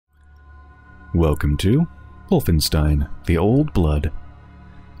Welcome to Wolfenstein: The Old Blood.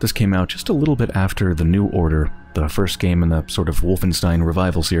 This came out just a little bit after The New Order, the first game in the sort of Wolfenstein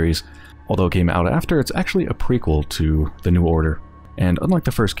revival series. Although it came out after, it's actually a prequel to The New Order. And unlike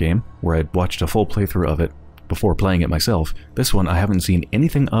the first game, where I'd watched a full playthrough of it before playing it myself, this one I haven't seen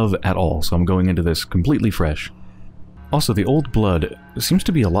anything of at all, so I'm going into this completely fresh. Also, The Old Blood seems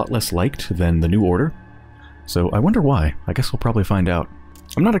to be a lot less liked than The New Order, so I wonder why. I guess we'll probably find out.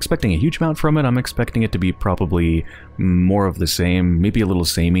 I'm not expecting a huge amount from it. I'm expecting it to be probably more of the same, maybe a little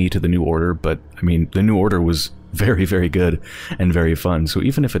samey to The New Order, but I mean, The New Order was very, very good and very fun, so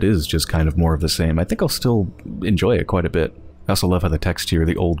even if it is just kind of more of the same, I think I'll still enjoy it quite a bit. I also love how the text here,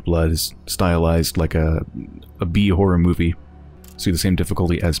 The Old Blood, is stylized like a B-horror movie. See the same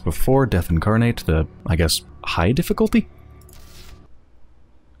difficulty as before, Death Incarnate, the, I guess, high difficulty?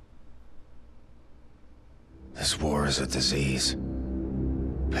 This war is a disease,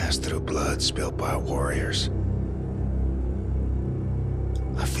 passed through blood spilled by warriors.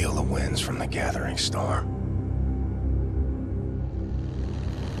 I feel the winds from the gathering storm.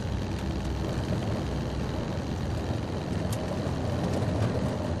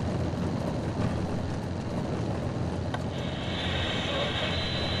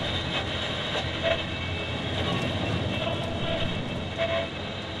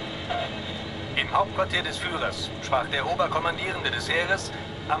 Im Hauptquartier des Führers sprach der Oberkommandierende des Heeres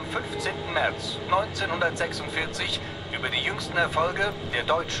am 15. März 1946 über die jüngsten Erfolge der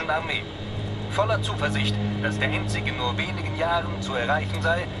deutschen Armee. Voller Zuversicht, dass der Endsieg in nur wenigen Jahren zu erreichen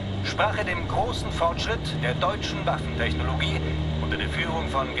sei, sprach er dem großen Fortschritt der deutschen Waffentechnologie unter der Führung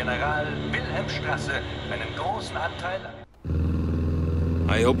von General Wilhelm Strasse einen großen Anteil an.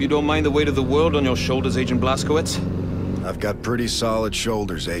 I hope you don't mind the weight of the world on your shoulders, Agent Blazkowicz. I've got pretty solid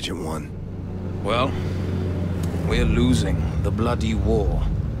shoulders, Agent One. Well, we're losing the bloody war.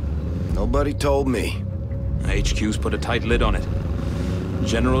 Nobody told me. HQ's put a tight lid on it.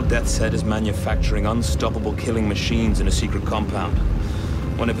 General Deathshead is manufacturing unstoppable killing machines in a secret compound.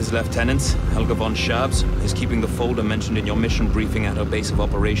 One of his lieutenants, Helga von Schabs, is keeping the folder mentioned in your mission briefing at her base of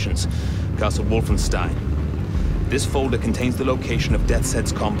operations, Castle Wolfenstein. This folder contains the location of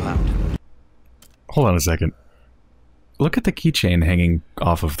Deathshead's compound. Hold on a second. Look at the keychain hanging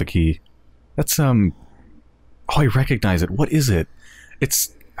off of the key. That's, Oh, I recognize it. What is it?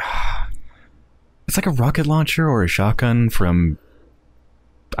 It's like a rocket launcher or a shotgun from,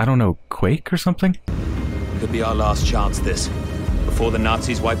 I don't know, Quake or something? Could be our last chance, this. Before the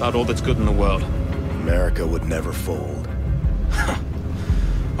Nazis wipe out all that's good in the world. America would never fold.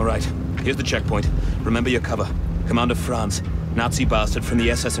 Alright, here's the checkpoint. Remember your cover. Commander Franz, Nazi bastard from the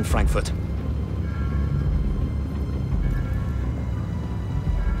SS in Frankfurt.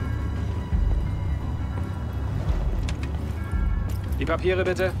 Die Papiere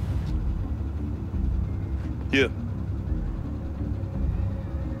bitte. Hier.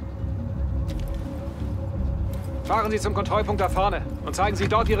 Fahren Sie zum Kontrollpunkt da vorne und zeigen Sie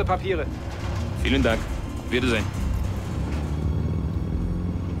dort Ihre Papiere. Vielen Dank. Wiedersehen.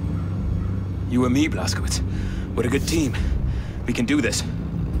 You and me, Blazkowicz. We're a good team. We can do this.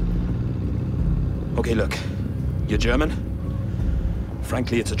 Okay, look. You're German?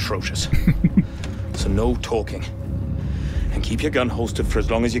 Frankly, it's atrocious. So no talking. And keep your gun holstered for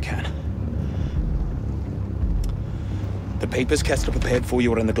as long as you can. The papers Kessler prepared for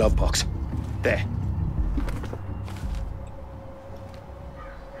you are in the glove box. There.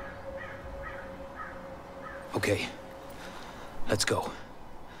 Okay. Let's go.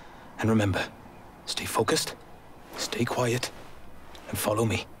 And remember, stay focused, stay quiet, and follow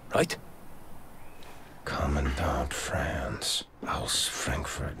me, right? Commandant Franz aus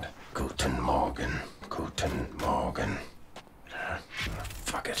Frankfurt. Guten Morgen. Guten Morgen.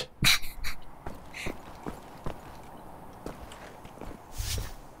 Fuck it.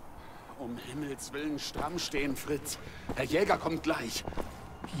 Um Himmels Willen stramm stehen, Fritz. Herr Jäger kommt gleich.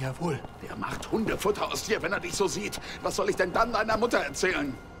 Jawohl, der macht Hundefutter aus dir, wenn er dich so sieht. Was soll ich denn dann deiner Mutter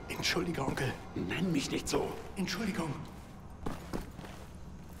erzählen? Entschuldige, Onkel. Nenn mich nicht so. Entschuldigung.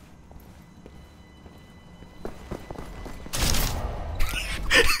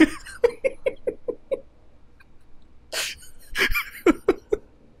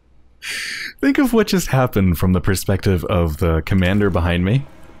 Think of what just happened from the perspective of the commander behind me.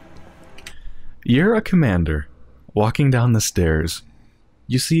 You're a commander, walking down the stairs.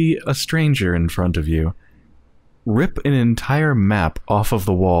 You see a stranger in front of you. Rip an entire map off of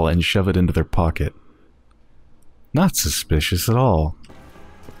the wall and shove it into their pocket. Not suspicious at all.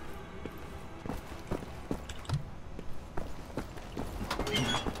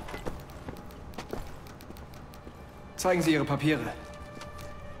 Zeigen Sie Ihre Papiere.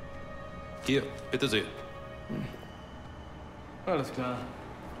 Hier, bitte sehr. Alles klar.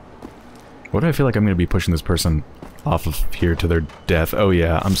 What do I feel like I'm going to be pushing this person off of here to their death? Oh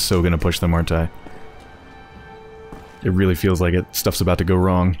yeah, I'm so going to push them, aren't I? It really feels like it. Stuff's about to go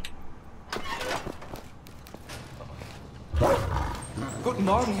wrong. Guten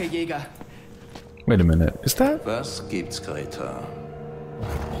Morgen, Herr Jäger. Wait a minute, is that? Was gibt's, Greta?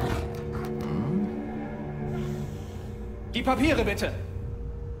 Die Papiere bitte.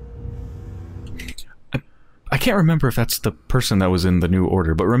 I can't remember if that's the person that was in the New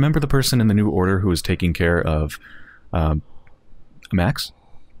Order, but remember the person in the New Order who was taking care of Max?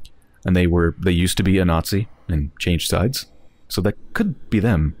 And they used to be a Nazi and changed sides? So that could be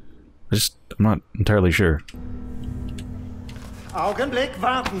them. I'm not entirely sure. Augenblick,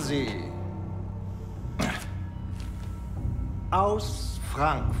 warten Sie. Aus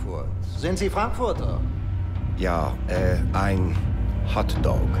Frankfurt. Sind Sie Frankfurter? Ja, ein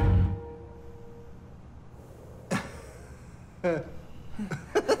Hotdog.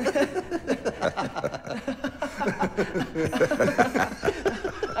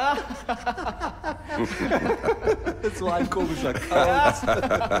 So ein komischer Kauz.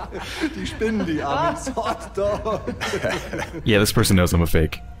 Die spinnen, die Amis. Hotdog. Yeah, this person knows I'm a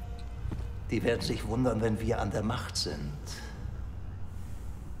fake. Die werden sich wundern, wenn wir an der Macht sind.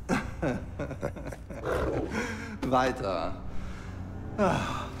 Weiter.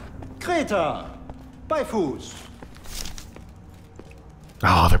 Greta, bei Fuß.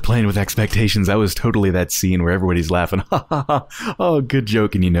 Oh, they're playing with expectations. That was totally that scene where everybody's laughing. Ha ha ha. Oh, good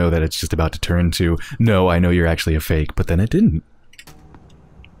joke, and you know that it's just about to turn to, no, I know you're actually a fake, but then it didn't.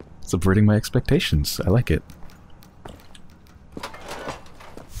 Subverting my expectations. I like it.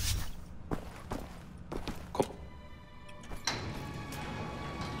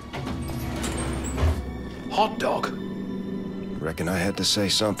 Hot dog. Reckon I had to say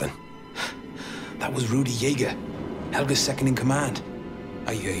something. That was Rudy Jaeger, Helga's second in command.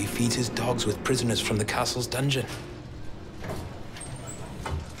 I hear he feeds his dogs with prisoners from the castle's dungeon.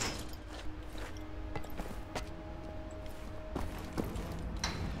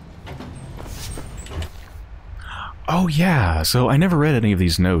 Oh yeah, so I never read any of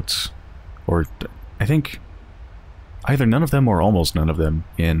these notes. Or, I think, either none of them or almost none of them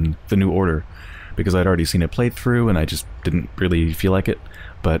in The New Order. Because I'd already seen it played through and I just didn't really feel like it.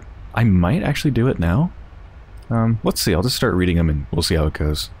 But I might actually do it now. Let's see, I'll just start reading them and we'll see how it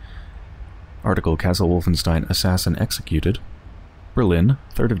goes. Article, Castle Wolfenstein Assassin Executed. Berlin,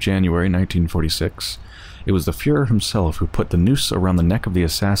 3rd of January 1946. It was the Führer himself who put the noose around the neck of the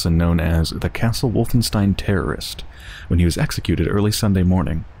assassin known as the Castle Wolfenstein Terrorist, when he was executed early Sunday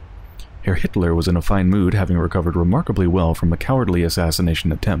morning. Herr Hitler was in a fine mood, having recovered remarkably well from a cowardly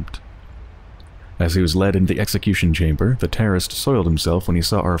assassination attempt. As he was led into the execution chamber, the terrorist soiled himself when he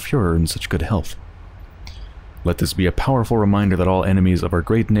saw our Führer in such good health. Let this be a powerful reminder that all enemies of our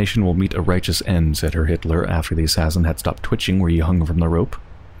great nation will meet a righteous end, said Herr Hitler after the assassin had stopped twitching where he hung from the rope.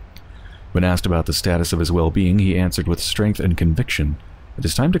 When asked about the status of his well-being, he answered with strength and conviction, "It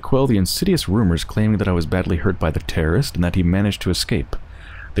is time to quell the insidious rumors claiming that I was badly hurt by the terrorist and that he managed to escape.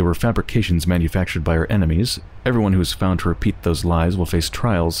 They were fabrications manufactured by our enemies. Everyone who is found to repeat those lies will face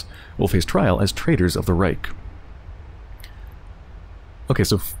trial as traitors of the Reich." Okay,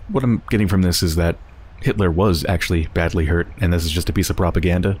 so what I'm getting from this is that Hitler was actually badly hurt, and this is just a piece of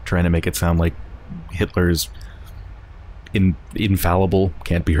propaganda, trying to make it sound like Hitler's infallible,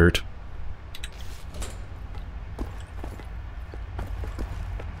 can't be hurt.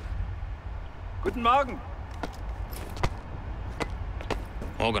 Guten Morgen.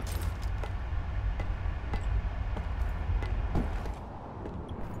 Morgan.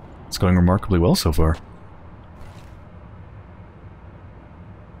 It's going remarkably well so far.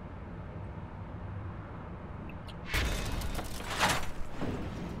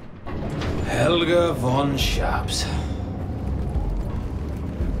 Helga von Schabs.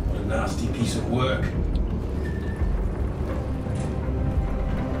 What a nasty piece of work.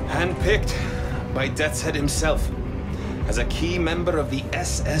 Handpicked by Death's Head himself as a key member of the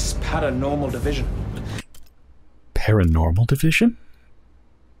SS Paranormal Division. Paranormal Division?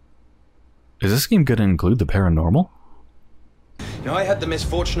 Is this game going to include the paranormal? You know, I had the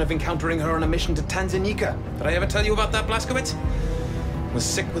misfortune of encountering her on a mission to Tanganyika. Did I ever tell you about that, Blazkowicz? Was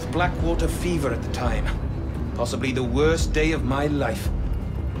sick with blackwater fever at the time. Possibly the worst day of my life.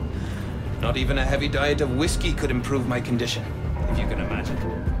 Not even a heavy diet of whiskey could improve my condition, if you can imagine.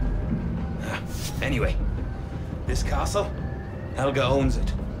 Anyway, this castle, Helga owns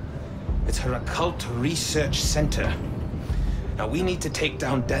it. It's her occult research center. Now we need to take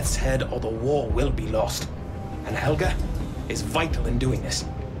down Death's Head or the war will be lost. And Helga is vital in doing this.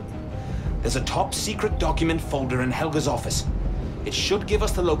 There's a top-secret document folder in Helga's office. It should give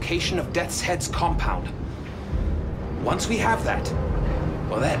us the location of Death's Head's compound. Once we have that,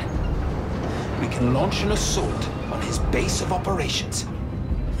 well then, we can launch an assault on his base of operations.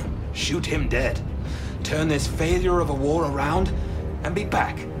 Shoot him dead, turn this failure of a war around, and be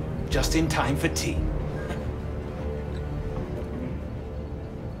back just in time for tea.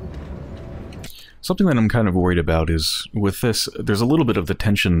 Something that I'm kind of worried about is, with this, there's a little bit of the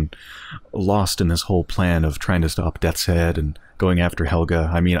tension lost in this whole plan of trying to stop Death's Head and going after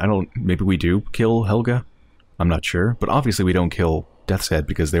Helga. I mean, maybe we do kill Helga? I'm not sure, but obviously we don't kill Death's Head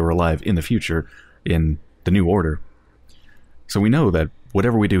because they were alive in the future in the New Order. So we know that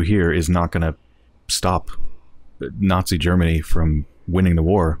whatever we do here is not going to stop Nazi Germany from winning the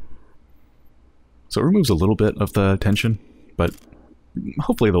war. So it removes a little bit of the tension, but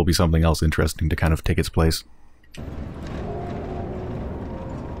hopefully there'll be something else interesting to kind of take its place.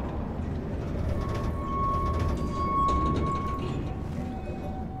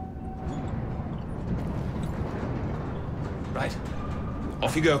 Right.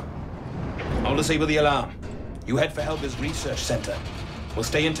 Off you go. I'll disable the alarm. You head for Helga's research center. We'll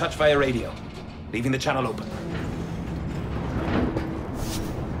stay in touch via radio, leaving the channel open.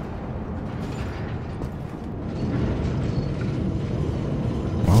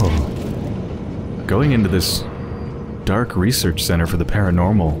 Going into this dark research center for the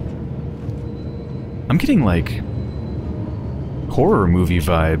paranormal. I'm getting, like, horror movie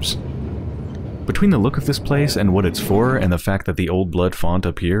vibes. Between the look of this place and what it's for, and the fact that the Old Blood font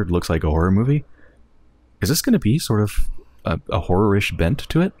up here looks like a horror movie, is this going to be sort of a horror-ish bent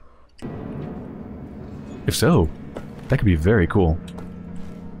to it? If so, that could be very cool.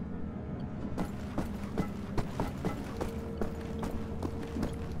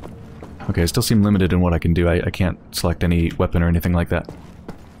 Okay, I still seem limited in what I can do. I can't select any weapon or anything like that.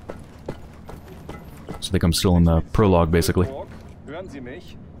 So I think I'm still in the prologue, basically. Hören Sie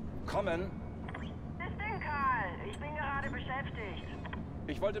mich? Kommen. Ist denn, Karl? Ich bin gerade beschäftigt.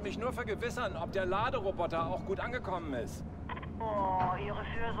 Ich wollte mich nur vergewissern, ob der Laderoboter auch gut angekommen ist. Oh, Ihre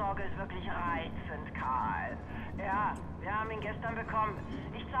Fürsorge ist wirklich reizend, Karl. Ja, wir haben ihn gestern bekommen.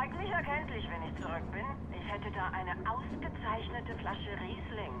 Ich zeige mich erkenntlich, wenn ich zurück bin. Ich hätte da eine ausgezeichnete Flasche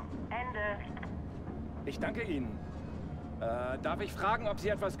Riesling. Ende. Ich danke Ihnen. Darf ich fragen, ob Sie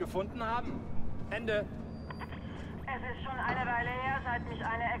etwas gefunden haben? Ende. Es ist schon eine Weile her, seit mich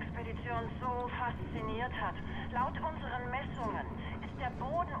eine Expedition so fasziniert hat. Laut unseren Messungen ist der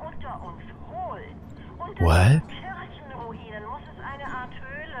Boden unter uns hohl. Unter den Kirchenruinen muss es eine Art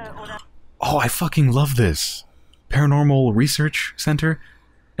Höhle oder... Oh, I fucking love this! Paranormal Research Center?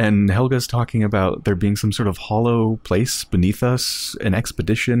 And Helga's talking about there being some sort of hollow place beneath us, an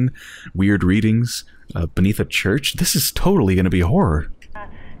expedition, weird readings, beneath a church. This is totally gonna be horror.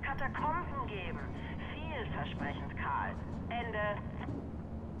 Katakomben geben. Vielversprechend, Karl. Ende.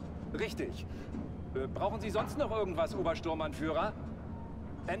 Richtig. Brauchen Sie sonst noch irgendwas, Obersturmanführer?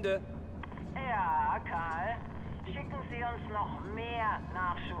 Ende. Ja, Karl. Schicken Sie uns noch mehr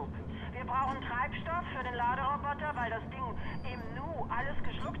Nachschub. Wir brauchen Treibstoff für den Laderoboter, weil das Ding im Nu alles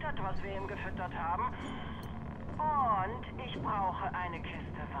geschluckt hat, was wir ihm gefüttert haben. Und ich brauche eine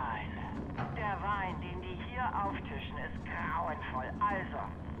Kiste Wein. Der Wein, den die hier auftischen, ist grauenvoll. Also,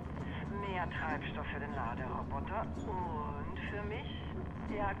 mehr Treibstoff für den Laderoboter und für mich.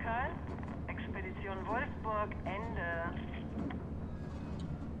 Ja, Karl? Expedition Wolfsburg, Ende.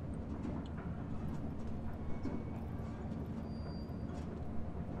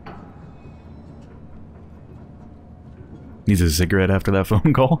 Needs a cigarette after that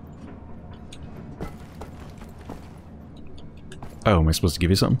phone call? Oh, am I supposed to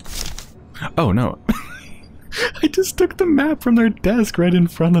give you something? Oh, no. I just took the map from their desk right in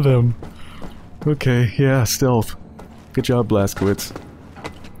front of them. Okay, yeah, stealth. Good job, Blazkowicz.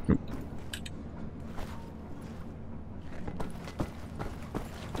 Wenn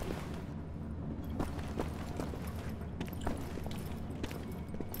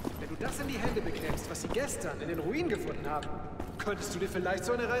du das in die Hände bekämst, was sie gestern in den Ruinen gefunden haben, könntest du dir vielleicht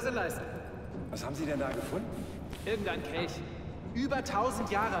so eine Reise leisten. Was haben Sie denn da gefunden? Irgendein Kelch. Über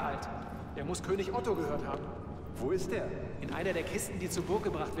 1000 Jahre alt. Der muss König Otto gehört haben. Wo ist der? In einer der Kisten, die zur Burg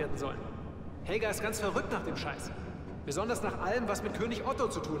gebracht werden sollen. Helga ist ganz verrückt nach dem Scheiß. Besonders nach allem, was mit König Otto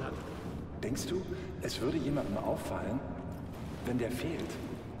zu tun hat. Denkst du, es würde jemandem auffallen, wenn der fehlt?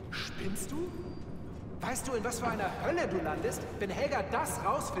 Spinnst du? Weißt du, in was für einer Hölle du landest, wenn Helga das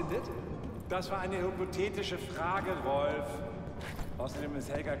rausfindet? Das war eine hypothetische Frage, Rolf. Außerdem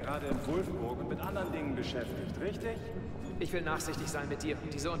ist Helga gerade in Wolfenburg und mit anderen Dingen beschäftigt, richtig? Ich will nachsichtig sein mit dir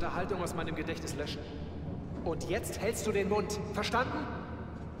und diese Unterhaltung aus meinem Gedächtnis löschen. Und jetzt hältst du den Mund. Verstanden?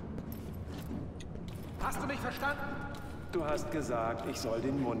 Hast du mich verstanden? Du hast gesagt, ich soll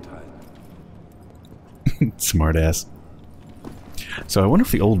den Mund halten. Smartass. So I wonder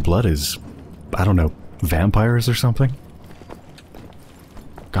if the old blood is, I don't know, vampires or something?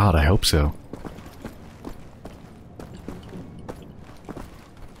 God, I hope so.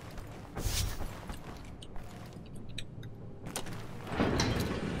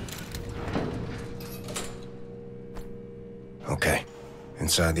 Okay,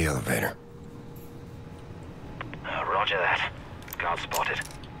 inside the elevator. Roger that. Guard spotted.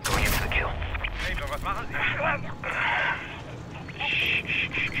 Going in for the kill. Shh.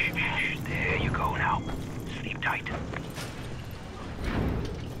 There you go now. Sleep tight.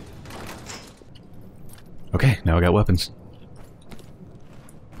 Okay, now I got weapons.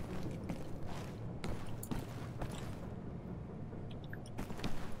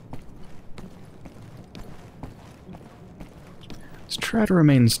 Let's try to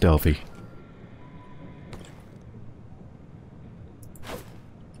remain stealthy.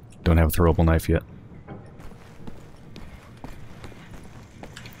 Don't have a throwable knife yet.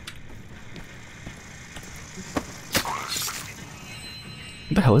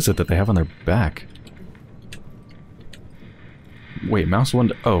 What the hell is it that they have on their back? Wait, mouse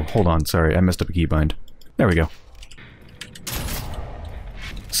one... Oh, hold on, sorry, I messed up a keybind. There we go.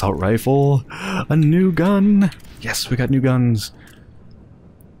 Assault rifle! A new gun! Yes, we got new guns!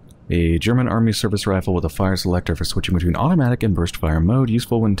 A German Army service rifle with a fire selector for switching between automatic and burst fire mode,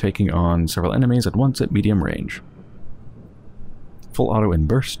 useful when taking on several enemies at once at medium range. Full auto and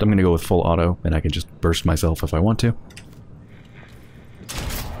burst. I'm gonna go with full auto, and I can just burst myself if I want to.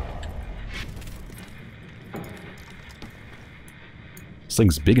 This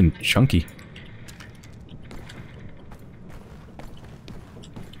thing's big and chunky.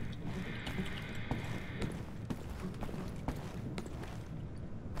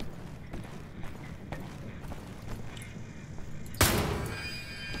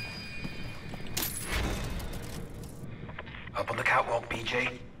 Up on the catwalk,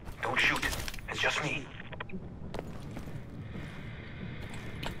 BJ. Don't shoot. It's just me.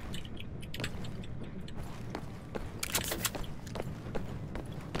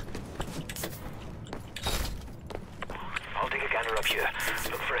 I'll take a gander up here.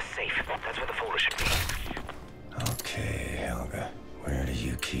 Look for a safe. That's where the folder should be. Okay, Helga. Where do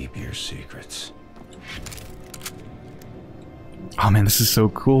you keep your secrets? Oh man, this is so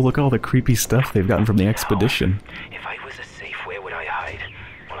cool. Look at all the creepy stuff they've gotten from the expedition. If I was a safe, where would I hide?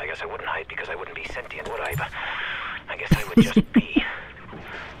 Well, I guess I wouldn't hide because I wouldn't be sentient, would I? But I guess I would just be.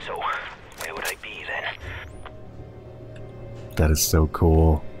 So, where would I be then? That is so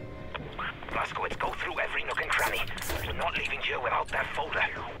cool. Blazkowicz, go through every nook and cranny. We're not leaving here without that folder.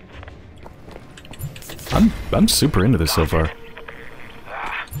 I'm super into this so far.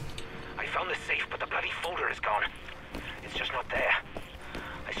 I found the safe, but the bloody folder is gone. It's just not there.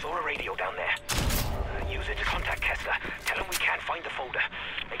 I saw a radio down there. Use it to contact Kessler. Tell him we can't find the folder.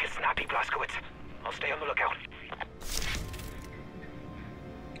 Make it snappy, Blazkowicz. I'll stay on the lookout.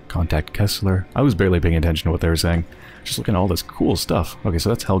 Contact Kessler. I was barely paying attention to what they were saying. Just looking at all this cool stuff. Okay, so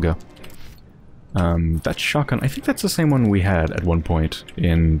that's Helga. That shotgun, I think that's the same one we had at one point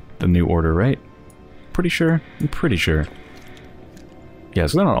in the New Order, right? Pretty sure? I'm pretty sure. Yeah,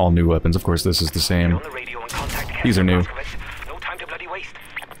 so they're not all new weapons. Of course, this is the same. These are new. No time to bloody waste.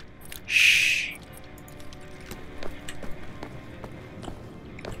 Shh.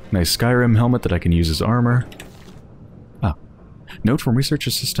 Nice Skyrim helmet that I can use as armor. Ah. Note from Research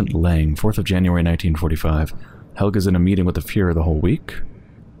Assistant Lang, 4th of January 1945. Helga's in a meeting with the Fuhrer the whole week.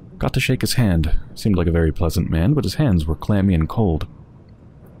 Got to shake his hand. Seemed like a very pleasant man, but his hands were clammy and cold.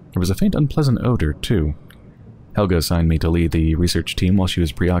 There was a faint unpleasant odor, too. Helga assigned me to lead the research team while she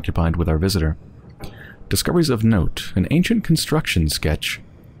was preoccupied with our visitor. Discoveries of note. An ancient construction sketch,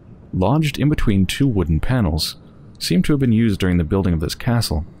 lodged in between two wooden panels, seemed to have been used during the building of this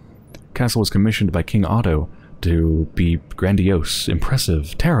castle. The castle was commissioned by King Otto to be grandiose,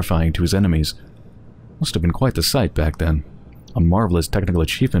 impressive, terrifying to his enemies. Must have been quite the sight back then. A marvelous technical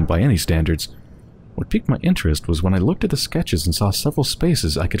achievement by any standards. What piqued my interest was when I looked at the sketches and saw several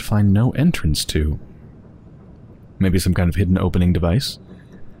spaces I could find no entrance to. Maybe some kind of hidden opening device?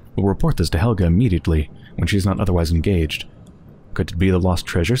 We'll report this to Helga immediately, when she's not otherwise engaged. Could it be the lost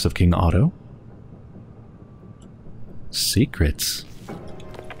treasures of King Otto? Secrets.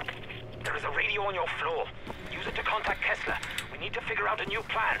 There is a radio on your floor. Use it to contact Kessler. We need to figure out a new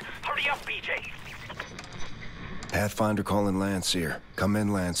plan. Hurry up, BJ. Pathfinder calling Landseer. Come in,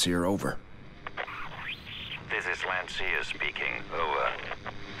 Landseer. Over. This is Landseer speaking. Over.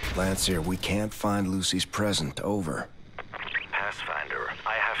 Landseer, we can't find Lucy's present. Over. Pathfinder,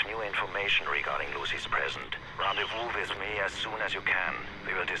 I have new information regarding Lucy's present. Rendezvous with me as soon as you can.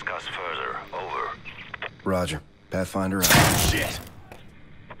 We will discuss further. Over. Roger. Pathfinder out. Shit!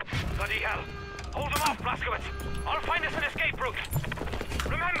 Bloody hell! Hold them off, Blazkowicz! I'll find us an escape route!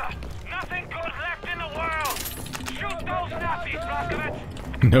 Remember, nothing good left in the world! Shoot those Nazis,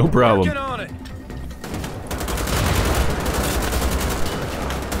 Blazkowicz! No problem. Get on it!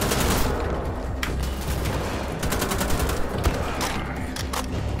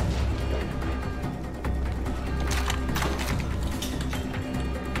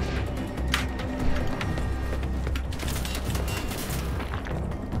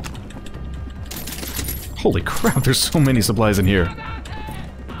 Holy crap, there's so many supplies in here.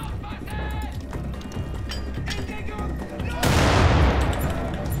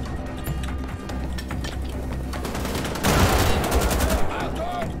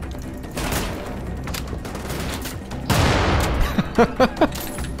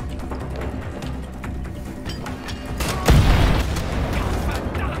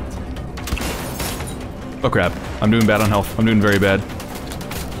 Oh crap, I'm doing bad on health. I'm doing very bad.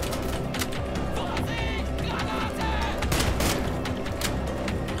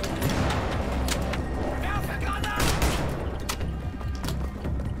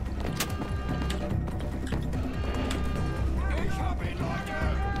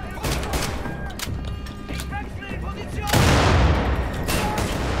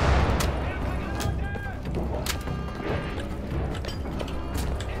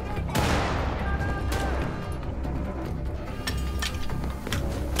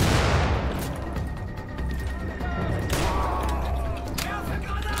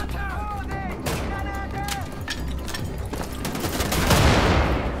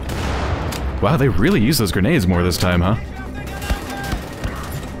 Wow, they really use those grenades more this time, huh?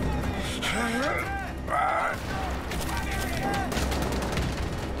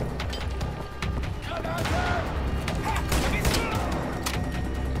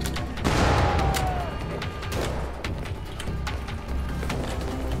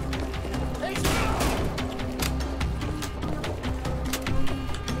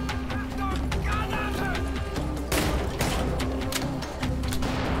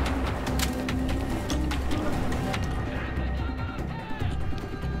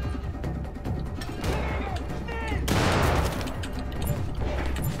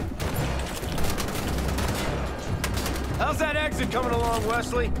 How's that exit coming along,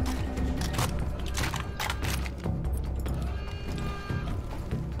 Wesley?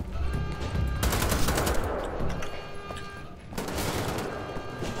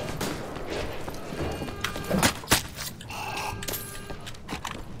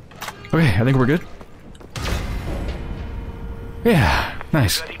 Okay, I think we're good. Yeah,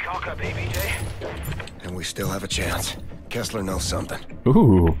 nice. And we still have a chance. Kessler knows something.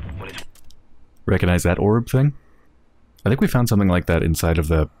 Ooh. Recognize that orb thing? I think we found something like that inside of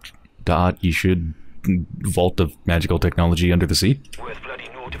the Da'at Yeshud vault of magical technology under the sea. Worth bloody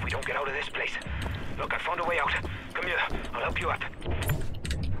note if we don't get out of this place. Look, I found a way out. Come here, I'll help you out.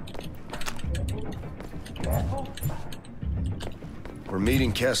 We're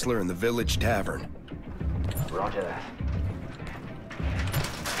meeting Kessler in the village tavern. Roger that.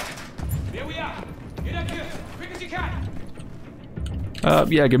 Here we are. Get up here, quick as you can.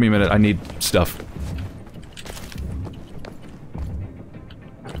 Yeah, give me a minute. I need stuff.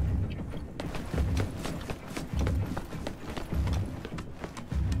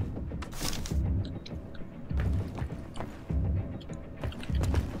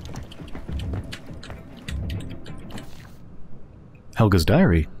 Helga's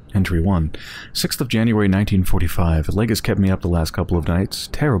diary. Entry 1. 6th of January 1945. A leg has kept me up the last couple of nights.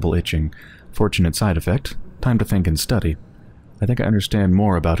 Terrible itching. Fortunate side effect. Time to think and study. I think I understand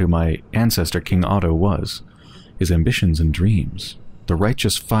more about who my ancestor King Otto was. His ambitions and dreams. The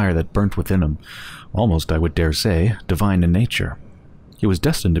righteous fire that burnt within him. Almost, I would dare say, divine in nature. He was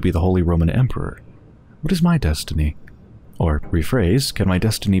destined to be the Holy Roman Emperor. What is my destiny? Or, rephrase, can my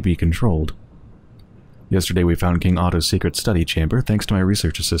destiny be controlled? Yesterday we found King Otto's secret study chamber thanks to my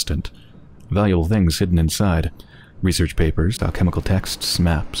research assistant. Valuable things hidden inside. Research papers, alchemical texts,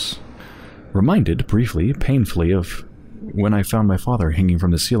 maps. Reminded, briefly, painfully, of when I found my father hanging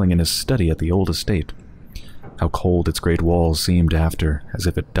from the ceiling in his study at the old estate. How cold its great walls seemed after, as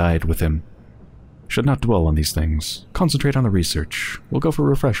if it died with him. Should not dwell on these things. Concentrate on the research. We'll go for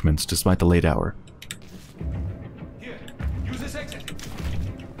refreshments despite the late hour. Here, use this exit.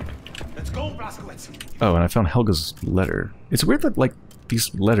 Let's go, Blazkowicz. Oh, and I found Helga's letter. It's weird that, like,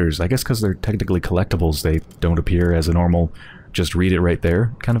 these letters, I guess because they're technically collectibles, they don't appear as a normal, just read it right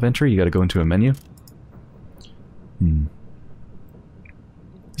there kind of entry. You gotta go into a menu.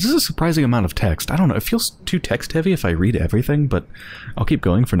 This This is a surprising amount of text. I don't know, it feels too text-heavy if I read everything, but I'll keep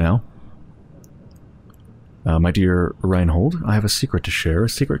going for now. My dear Reinhold, I have a secret to share, a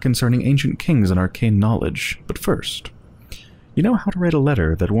secret concerning ancient kings and arcane knowledge. But first, you know how to write a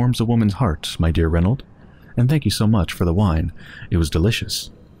letter that warms a woman's heart, my dear Reinhold? And thank you so much for the wine. It was delicious.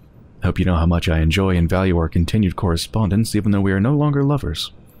 I hope you know how much I enjoy and value our continued correspondence, even though we are no longer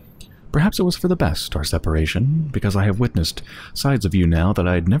lovers. Perhaps it was for the best, our separation, because I have witnessed sides of you now that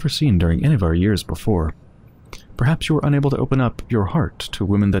I had never seen during any of our years before. Perhaps you were unable to open up your heart to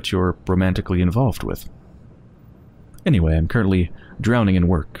women that you're romantically involved with. Anyway, I'm currently drowning in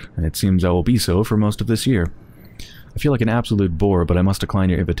work, and it seems I will be so for most of this year. I feel like an absolute bore, but I must decline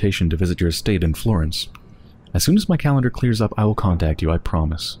your invitation to visit your estate in Florence. As soon as my calendar clears up, I will contact you, I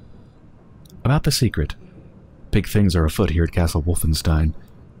promise. About the secret. Big things are afoot here at Castle Wolfenstein.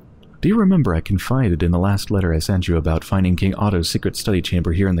 Do you remember I confided in the last letter I sent you about finding King Otto's secret study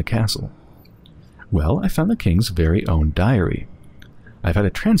chamber here in the castle? Well, I found the king's very own diary. I've had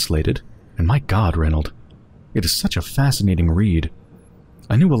it translated, and my God, Reynold, it is such a fascinating read.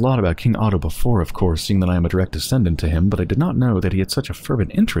 I knew a lot about King Otto before, of course, seeing that I am a direct descendant to him, but I did not know that he had such a fervent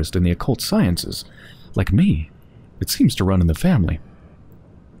interest in the occult sciences. Like me, it seems to run in the family.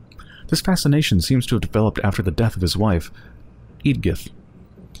 This fascination seems to have developed after the death of his wife, Edgith.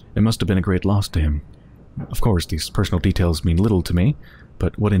 It must have been a great loss to him. Of course, these personal details mean little to me,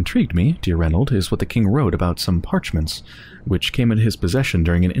 but what intrigued me, dear Reynold, is what the king wrote about some parchments, which came into his possession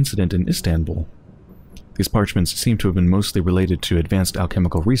during an incident in Istanbul. These parchments seem to have been mostly related to advanced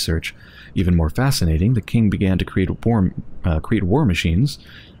alchemical research. Even more fascinating, the king began to create war machines,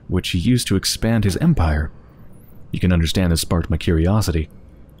 which he used to expand his empire. You can understand this sparked my curiosity.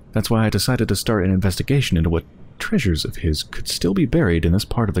 That's why I decided to start an investigation into what treasures of his could still be buried in this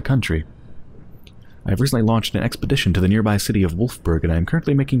part of the country. I have recently launched an expedition to the nearby city of Wolfsburg, and I am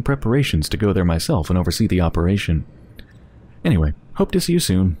currently making preparations to go there myself and oversee the operation. Anyway, hope to see you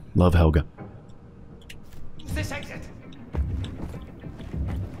soon. Love, Helga. This exit.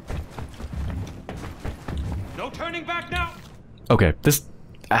 No turning back now. Okay, this...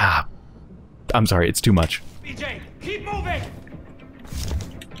 I'm sorry, it's too much. BJ, keep moving.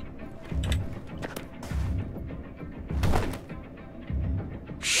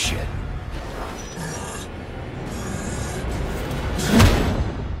 Shit.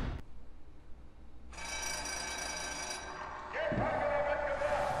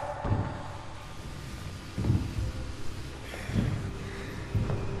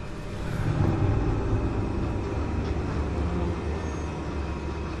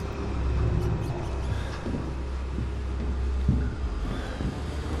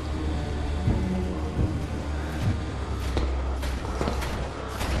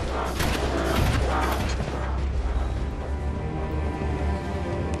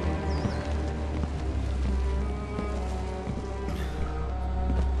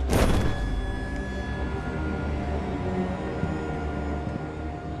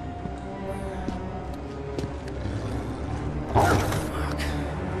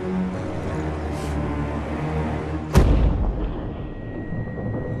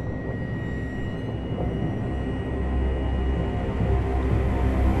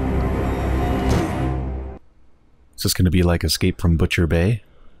 Is this going to be like Escape from Butcher Bay?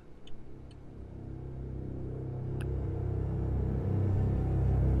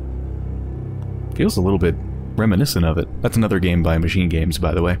 Feels a little bit reminiscent of it. That's another game by MachineGames,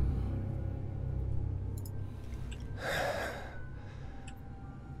 by the way.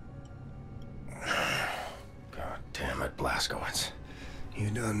 God damn it, Blazkowicz.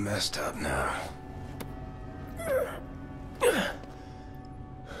 You done messed up now.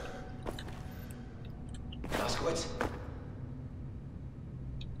 Blazkowicz?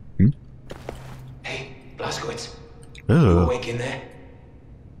 Hmm? Hey, Blazkowicz. Ugh. You awake in there?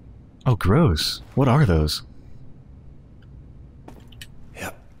 Oh, gross. What are those?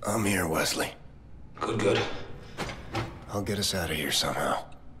 Yep, I'm here, Wesley. Good. I'll get us out of here somehow.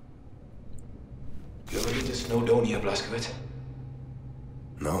 You ever been to Snowdonia, Blazkowicz?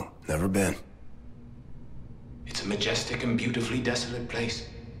 No, never been. It's a majestic and beautifully desolate place.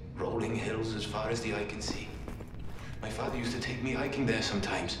 Rolling hills as far as the eye can see. My father used to take me hiking there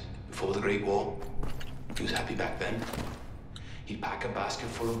sometimes, before the Great War. He was happy back then. He'd pack a basket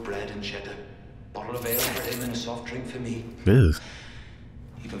full of bread and cheddar, bottle of ale for him and a soft drink for me. Ugh.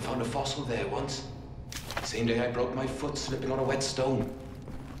 Even found a fossil there once. Same day I broke my foot slipping on a wet stone.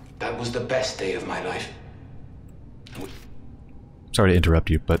 That was the best day of my life. Sorry to interrupt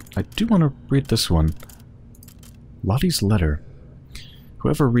you, but I do want to read this one. Lottie's letter.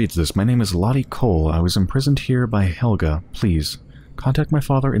 Whoever reads this, my name is Lottie Cole. I was imprisoned here by Helga. Please, Contact my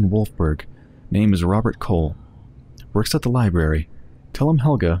father in Wolfburg. Name is Robert Cole. Works at the library. Tell him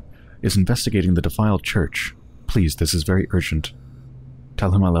Helga is investigating the defiled church. Please, this is very urgent.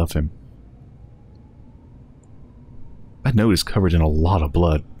 Tell him I love him. That note is covered in a lot of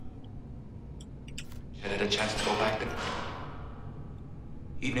blood. Should have had a chance to go back there.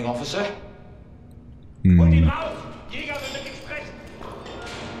 Evening, officer.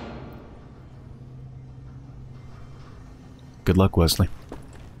 Good luck, Wesley.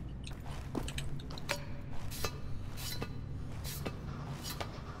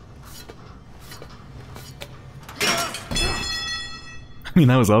 I mean,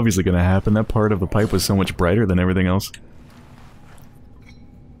 that was obviously going to happen. That part of the pipe was so much brighter than everything else.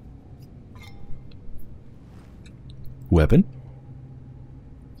 Weapon?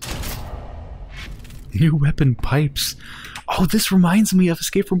 New weapon pipes. Oh, this reminds me of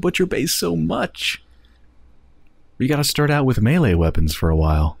Escape from Butcher Base so much. We gotta start out with melee weapons for a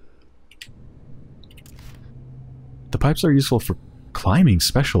while. The pipes are useful for climbing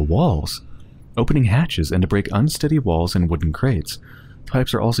special walls, opening hatches, and to break unsteady walls and wooden crates. The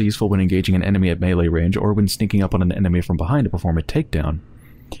pipes are also useful when engaging an enemy at melee range or when sneaking up on an enemy from behind to perform a takedown.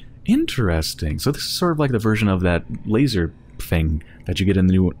 Interesting. So this is sort of like the version of that laser thing that you get in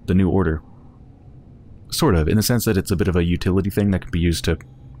the new order. Sort of, in the sense that it's a bit of a utility thing that can be used to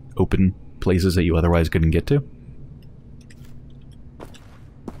open places that you otherwise couldn't get to.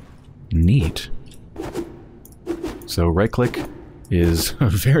 Neat. So right click is a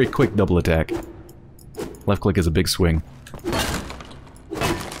very quick double attack. Left click is a big swing.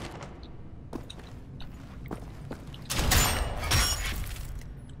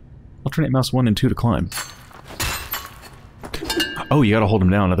 Alternate mouse 1 and 2 to climb. Oh, you gotta hold them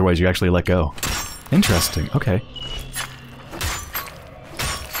down, otherwise you actually let go. Interesting, okay.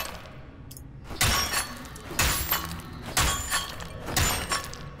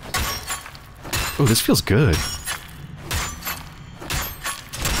 Oh, this feels good.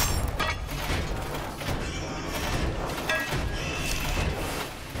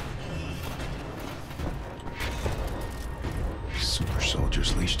 Super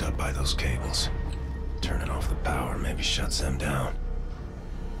soldiers leashed up by those cables. Turning off the power maybe shuts them down.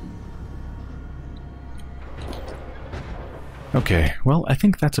 Okay, well, I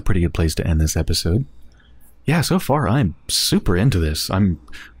think that's a pretty good place to end this episode. Yeah, so far I'm super into this. I'm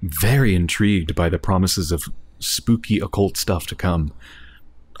very intrigued by the promises of spooky occult stuff to come.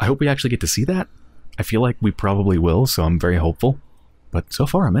 I hope we actually get to see that. I feel like we probably will, so I'm very hopeful. But so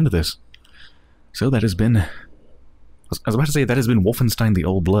far I'm into this. So that has been... I was about to say that has been Wolfenstein the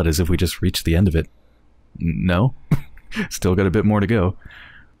Old Blood, as if we just reached the end of it. No. Still got a bit more to go.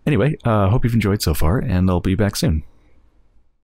 Anyway, hope you've enjoyed so far, and I'll be back soon.